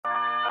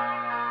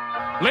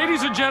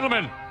Ladies and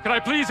gentlemen, can I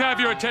please have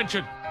your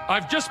attention?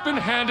 I've just been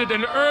handed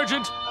an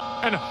urgent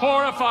and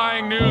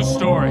horrifying news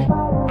story.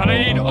 And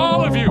I need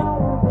all of you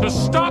to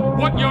stop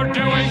what you're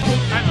doing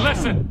and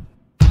listen.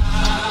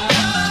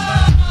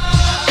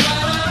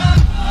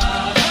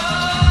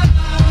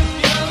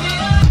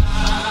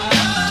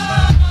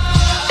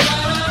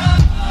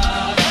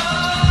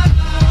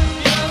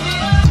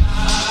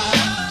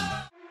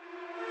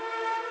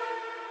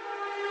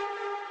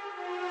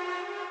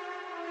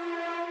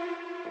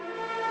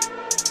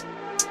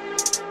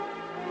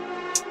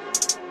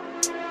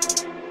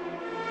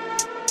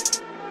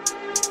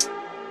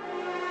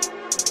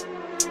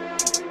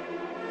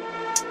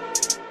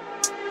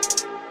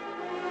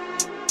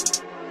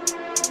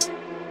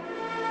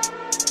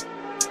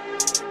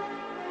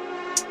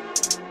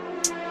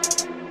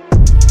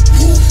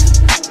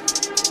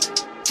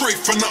 Straight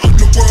from the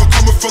underworld,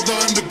 coming from the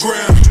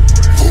underground.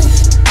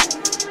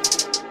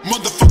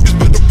 Motherfuckers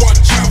better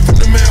watch out for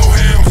the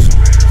hellhounds.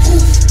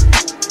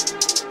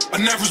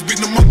 I never been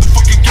the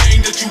motherfucking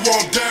gang that you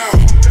all down.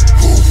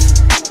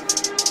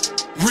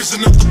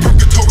 Risen up the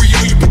purgatory,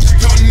 all you bitches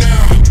done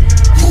now.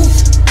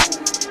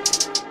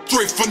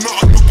 Straight from the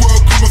underworld,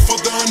 coming from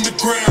the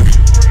underground.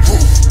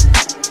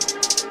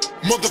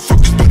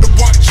 Motherfuckers better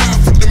watch out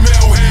for the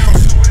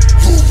hellhounds.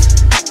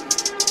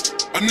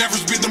 I never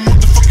been the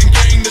motherfucking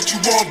gang that you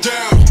all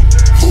down.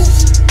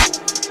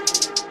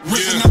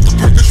 Risen up the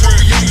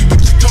purgatory, yeah, you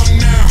bitches done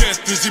now.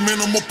 Death is the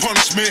minimal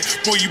punishment.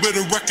 Boy, you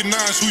better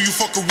recognize who you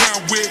fuck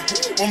around with.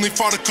 Only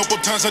fought a couple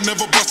times, I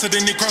never busted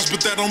any cross,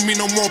 but that don't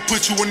mean I won't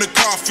put you in the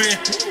coffin.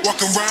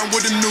 Walk around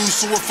with a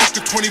noose, so a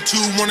fucking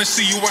 22. Wanna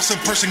see you as in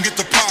person, get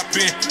the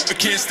poppin'. I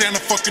can't stand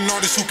a fucking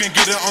artist who can't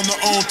get it on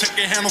their own.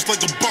 Taking handles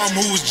like a bum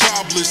who is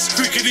jobless.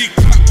 Clickety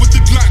clock with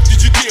the Glock,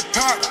 did you get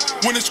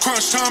popped? When it's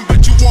crunch time,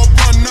 bet you all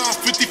run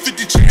off.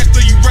 50-50 chance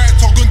that you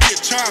rats all gonna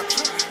get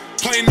chopped.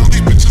 Playing all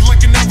these bitches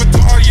like an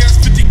avatar, yes,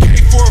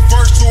 50K for a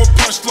verse or a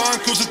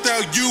punchline. Cause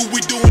without you,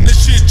 we doing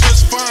this shit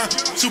just fine.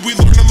 So we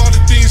learn a lot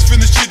of things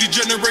from the shitty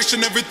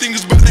generation. Everything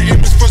is about the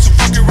aim is for some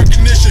fucking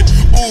recognition.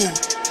 Ooh,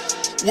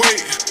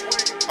 wait,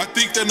 I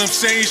think that I'm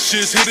saying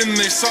shit's hitting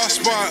their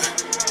soft spot.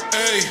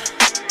 Ayy,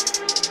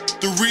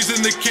 the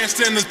reason they can't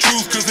stand the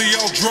truth cause they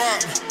all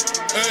drop.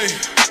 Ayy,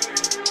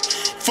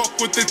 fuck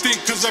what they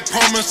think cause I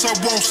promise I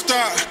won't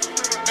stop.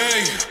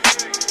 Ayy,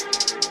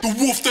 the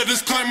wolf that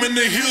is climbing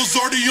the hills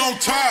already on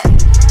top.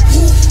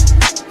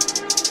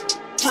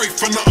 Straight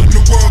from the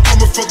underworld,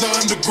 coming from the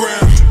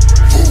underground.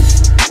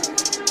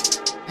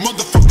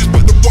 Motherfuckers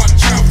better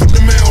watch out for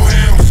the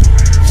hellhounds.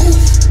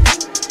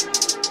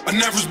 I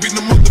never been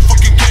the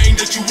motherfucking gang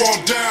that you all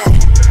down.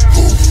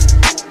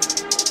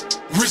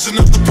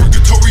 Risen up the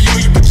purgatory, all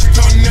you bitches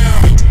done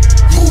now.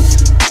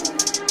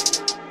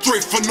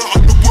 Straight from the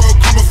underworld,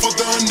 coming from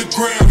the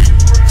underground.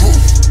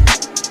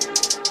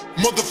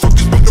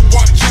 Motherfuckers better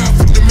watch out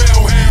for the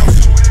hellhounds.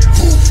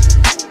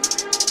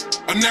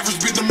 I never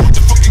been the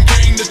motherfucking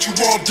gang that you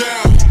all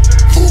down.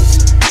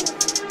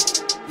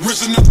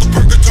 Risen up the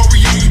purgatory,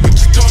 all you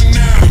bitches done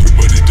now.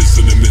 Everybody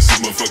dissing and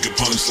missing my fucking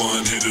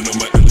punchline. Hitting on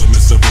my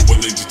elements,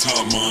 everyone laid your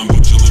top line.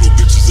 Bunch of little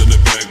bitches in the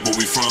back, but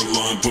we front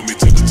line. Put me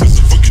to the